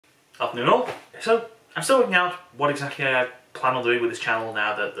Afternoon all. So, I'm still working out what exactly I plan on doing with this channel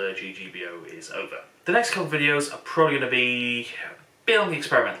now that the GGBO is over. The next couple of videos are probably going to be a bit on the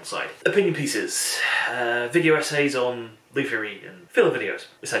experimental side. Opinion pieces, video essays on Luthiery and filler videos,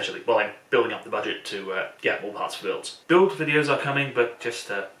 essentially, while I'm building up the budget to get more parts for builds. Build videos are coming, but just,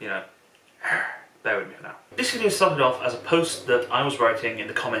 you know, bear with me for now. This video started off as a post that I was writing in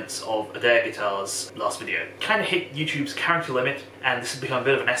the comments of Adair Guitar's last video. Kinda hit YouTube's character limit, and this has become a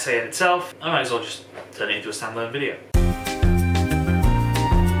bit of an essay in itself. I might as well just turn it into a standalone video.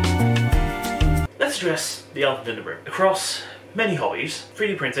 Let's address the elephant in the room. Across many hobbies,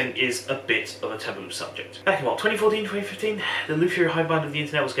 3D printing is a bit of a taboo subject. Back in what, 2014, 2015, the Luthiery hive mind of the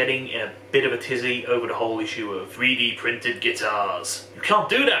internet was getting in a bit of a tizzy over the whole issue of 3D printed guitars. You can't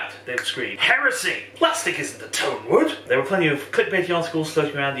do that, they'd scream. Heresy! Plastic isn't a tone wood! There were plenty of clickbaity articles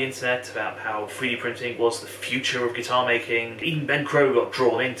floating around the internet about how 3D printing was the future of guitar making. Even Ben Crow got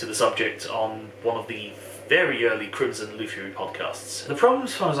drawn into the subject on one of the very early Crimson Luthiery podcasts. The problem,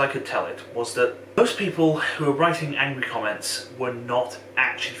 as far as I could tell it, was that most people who were writing angry comments were not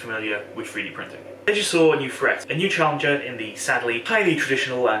actually familiar with 3D printing. They just saw a new threat, a new challenger in the sadly highly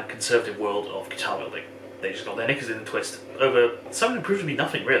traditional and conservative world of guitar building. They just got their knickers in a twist over something that proved to be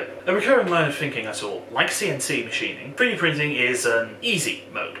nothing really. A recurring line of thinking I saw, like CNC machining, 3D printing is an easy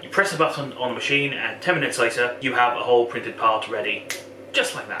mode. You press a button on a machine and 10 minutes later you have a whole printed part ready,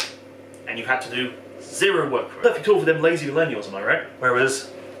 just like that. And you've had to do zero work for it. Perfect tool for them lazy millennials, am I right?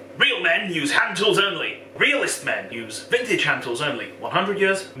 Whereas real men use hand tools only. Realist men use vintage hand tools only. 100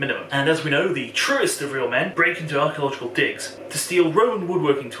 years minimum. And as we know, the truest of real men break into archaeological digs to steal Roman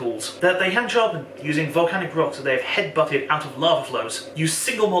woodworking tools that they hand sharpen using volcanic rocks that they have head-butted out of lava flows, use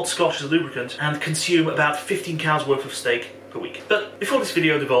single malt scotch as lubricant, and consume about 15 cows worth of steak per week. But before this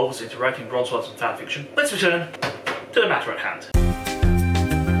video devolves into writing bronze ones and fanfiction, let's return to the matter at hand.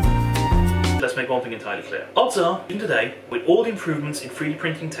 Let's make one thing entirely clear. Odds are, even today, with all the improvements in 3D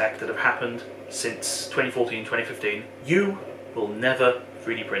printing tech that have happened since 2014, 2015, you will never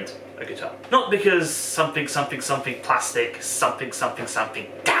 3D print a guitar. Not because something plastic, something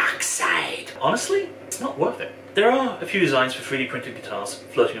dark side. Honestly, it's not worth it. There are a few designs for 3D printed guitars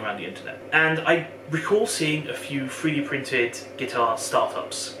floating around the internet, and I recall seeing a few 3D printed guitar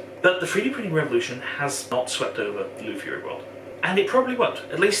startups. But the 3D printing revolution has not swept over the Luthiery world. And it probably won't,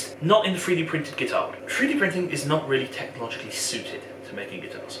 at least not in the 3D printed guitar way. 3D printing is not really technologically suited to making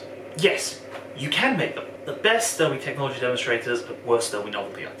guitars. Yes, you can make them. At best they'll be technology demonstrators, at worst they'll be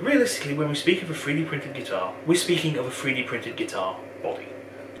novelty art. Realistically, when we speak of a 3D printed guitar, we're speaking of a 3D printed guitar body.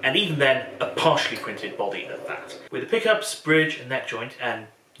 And even then, a partially printed body at that. With the pickups, bridge and neck joint, and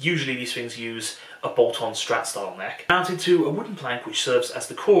usually these things use a bolt-on Strat style neck, mounted to a wooden plank which serves as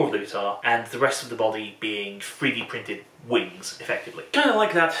the core of the guitar, and the rest of the body being 3D printed wings, effectively. Kind of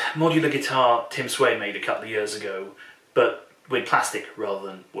like that modular guitar Tim Sway made a couple of years ago, but with plastic rather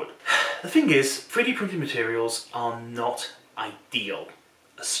than wood. The thing is, 3D printed materials are not ideal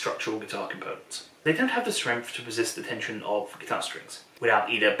as structural guitar components. They don't have the strength to resist the tension of guitar strings, without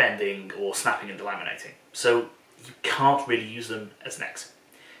either bending or snapping and delaminating. So you can't really use them as necks.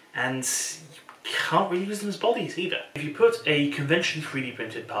 And you can't really use them as bodies either. If you put a conventionally 3D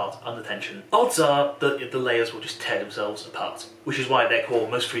printed part under tension, odds are that the layers will just tear themselves apart. Which is why at their core,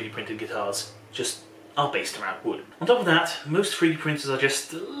 most 3D printed guitars just are based around wood. On top of that, most 3D printers are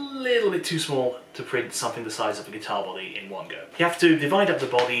just a little bit too small to print something the size of a guitar body in one go. You have to divide up the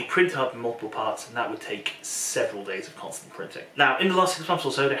body, print up in multiple parts, and that would take several days of constant printing. Now, in the last 6 months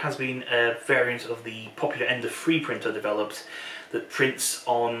or so, there has been a variant of the popular Ender 3 printer developed that prints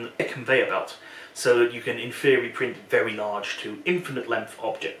on a conveyor belt, so that you can in theory print very large to infinite length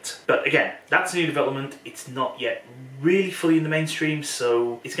objects. But again, that's a new development, it's not yet really fully in the mainstream,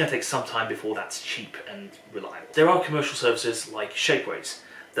 so it's going to take some time before that's cheap and reliable. There are commercial services like Shapeways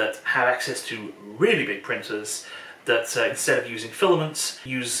that have access to really big printers that instead of using filaments,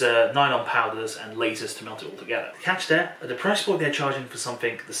 use nylon powders and lasers to melt it all together. The catch there, at the price point they're charging for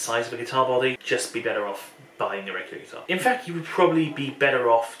something the size of a guitar body, just be better off buying a regular guitar. In fact, you would probably be better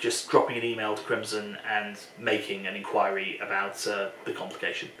off just dropping an email to Crimson and making an inquiry about the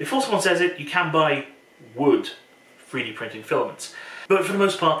complication. Before someone says it, you can buy wood 3D printing filaments, but for the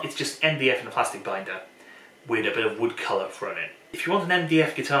most part it's just MDF in a plastic binder with a bit of wood colour thrown in. If you want an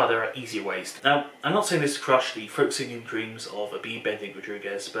MDF guitar, there are easier ways. Now, I'm not saying this to crush the folk singing dreams of Abib Benedict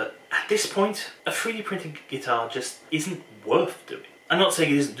Rodriguez, but at this point, a 3D printing guitar just isn't worth doing. I'm not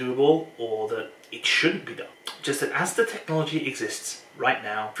saying it isn't doable, or that it shouldn't be done. Just that as the technology exists right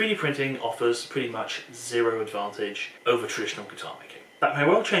now, 3D printing offers pretty much zero advantage over traditional guitar making. That may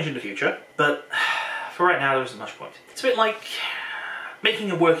well change in the future, but for right now there isn't much point. It's a bit like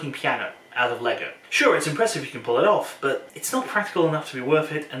Making a working piano out of Lego. Sure, it's impressive if you can pull it off, but it's not practical enough to be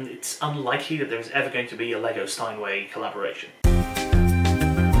worth it, and it's unlikely that there is ever going to be a Lego Steinway collaboration.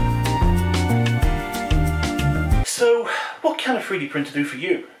 So, what can a 3D printer do for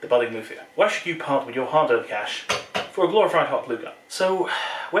you, the budding luthier? Why should you part with your hard-earned cash for a glorified hot glue gun? So,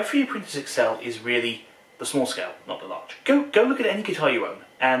 where 3D printers excel is really the small scale, not the large. Go look at any guitar you own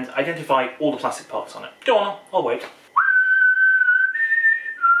and identify all the plastic parts on it. Go on, I'll wait.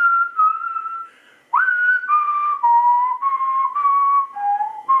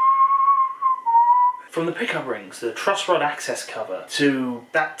 From the pickup rings, the truss rod access cover, to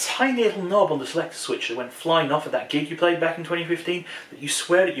that tiny little knob on the selector switch that went flying off at that gig you played back in 2015, that you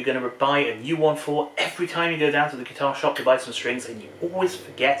swear that you're going to buy a new one for every time you go down to the guitar shop to buy some strings, and you always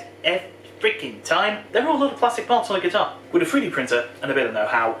forget every freaking time. There are a lot of plastic parts on a guitar. With a 3D printer and a bit of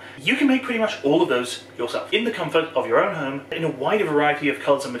know-how, you can make pretty much all of those yourself, in the comfort of your own home, in a wider variety of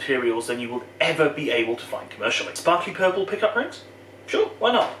colours and materials than you will ever be able to find commercially. Sparkly purple pickup rings? Sure,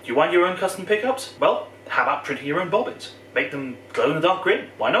 why not? Do you want your own custom pickups? Well, how about printing your own bobbins? Make them glow-in-the-dark green.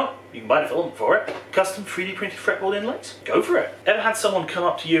 Why not? You can buy the filament for it. Custom 3D printed fretboard inlays? Go for it. Ever had someone come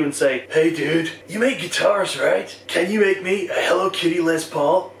up to you and say, "Hey dude, you make guitars, right? Can you make me a Hello Kitty Les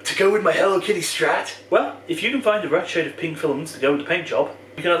Paul to go with my Hello Kitty Strat?" Well, if you can find the right shade of pink filaments to go with the paint job,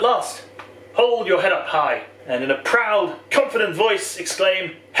 you can at last hold your head up high and in a proud, confident voice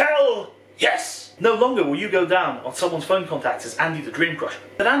exclaim, "Hell yes!" No longer will you go down on someone's phone contacts as Andy the Dream Crusher.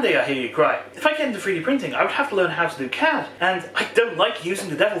 But Andy, I hear you cry. If I get into 3D printing, I would have to learn how to do CAD, and I don't like using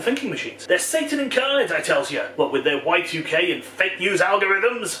the devil thinking machines. They're Satan incarnate, I tells you. What with their Y2K and fake news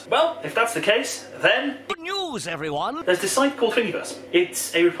algorithms? Well, if that's the case, then... Good news, everyone! There's this site called Thingiverse.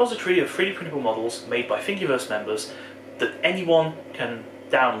 It's a repository of 3D printable models made by Thingiverse members that anyone can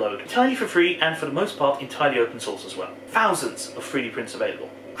download. Entirely for free, and for the most part, entirely open source as well. Thousands of 3D prints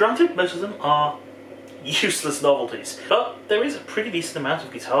available. Granted, most of them are useless novelties, but there is a pretty decent amount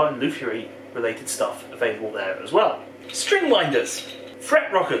of guitar and luthiery related stuff available there as well. String winders,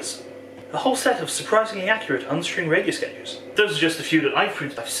 fret rockers, a whole set of surprisingly accurate unstring radius gauges. Those are just a few that I've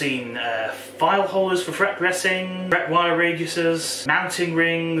printed. I've seen file holders for fret dressing, fret wire radiuses, mounting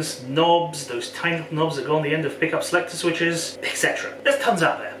rings, knobs, those tiny little knobs that go on the end of pickup selector switches, etc. There's tons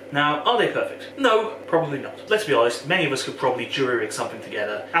out there. Now, are they perfect? No, probably not. Let's be honest, many of us could probably jury-rig something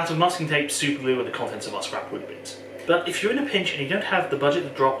together out of masking tape, super glue, and the contents of our scrap wood bins. But if you're in a pinch and you don't have the budget to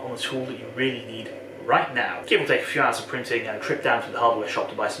drop on a tool that you really need right now, give or take a few hours of printing and a trip down to the hardware shop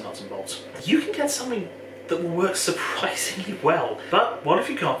to buy some nuts and bolts, you can get something that will work surprisingly well. But what if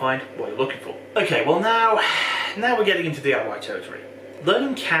you can't find what you're looking for? Okay, well now we're getting into DIY territory.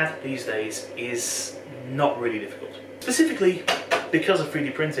 Learning CAD these days is not really difficult. Specifically, because of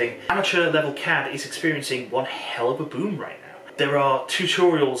 3D printing, amateur level CAD is experiencing one hell of a boom right now. There are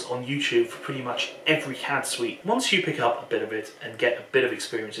tutorials on YouTube for pretty much every CAD suite. Once you pick up a bit of it and get a bit of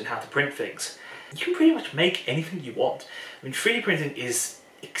experience in how to print things, you can pretty much make anything you want. I mean, 3D printing is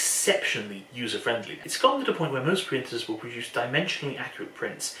exceptionally user-friendly. It's gotten to the point where most printers will produce dimensionally accurate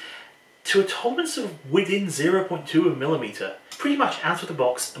prints to a tolerance of within 0.2 of a millimeter, pretty much out of the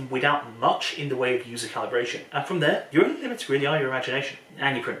box and without much in the way of user calibration. And from there, your only limits really are your imagination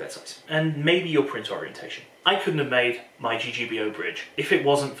and your print bed size, and maybe your print orientation. I couldn't have made my GGBO bridge if it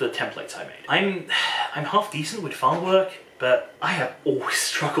wasn't for the templates I made. I'm half decent with file work, but I have always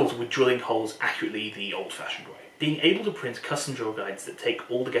struggled with drilling holes accurately the old-fashioned way. Being able to print custom drill guides that take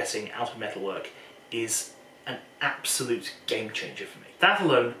all the guessing out of metalwork is an absolute game changer for me. That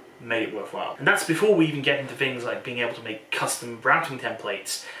alone made it worthwhile. And that's before we even get into things like being able to make custom routing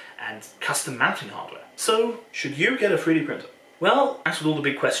templates and custom mounting hardware. So, should you get a 3D printer? Well, as with all the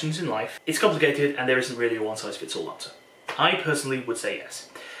big questions in life, it's complicated and there isn't really a one-size-fits-all answer. I personally would say yes,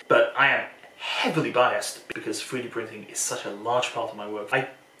 but I am heavily biased because 3D printing is such a large part of my work. I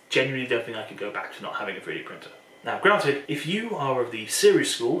genuinely don't think I could go back to not having a 3D printer. Now, granted, if you are of the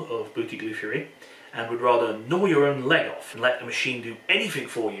serious school of boutique Luthiery and would rather gnaw your own leg off and let the machine do anything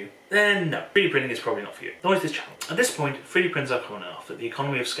for you, then no, 3D printing is probably not for you. Nor is this channel. At this point, 3D printers are common enough that the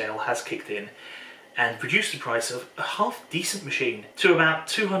economy of scale has kicked in and reduced the price of a half-decent machine to about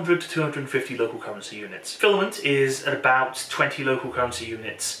 200 to 250 local currency units. Filament is at about 20 local currency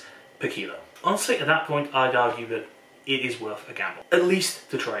units per kilo. Honestly, at that point, I'd argue that it is worth a gamble. At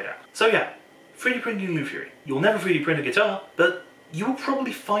least to try it out. So yeah, 3D printing Luthiery. You'll never 3D print a guitar, but you will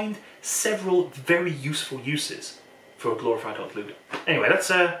probably find several very useful uses for a glorified hot glue gun. Anyway,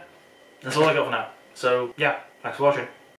 that's all I got for now. So yeah, thanks for watching.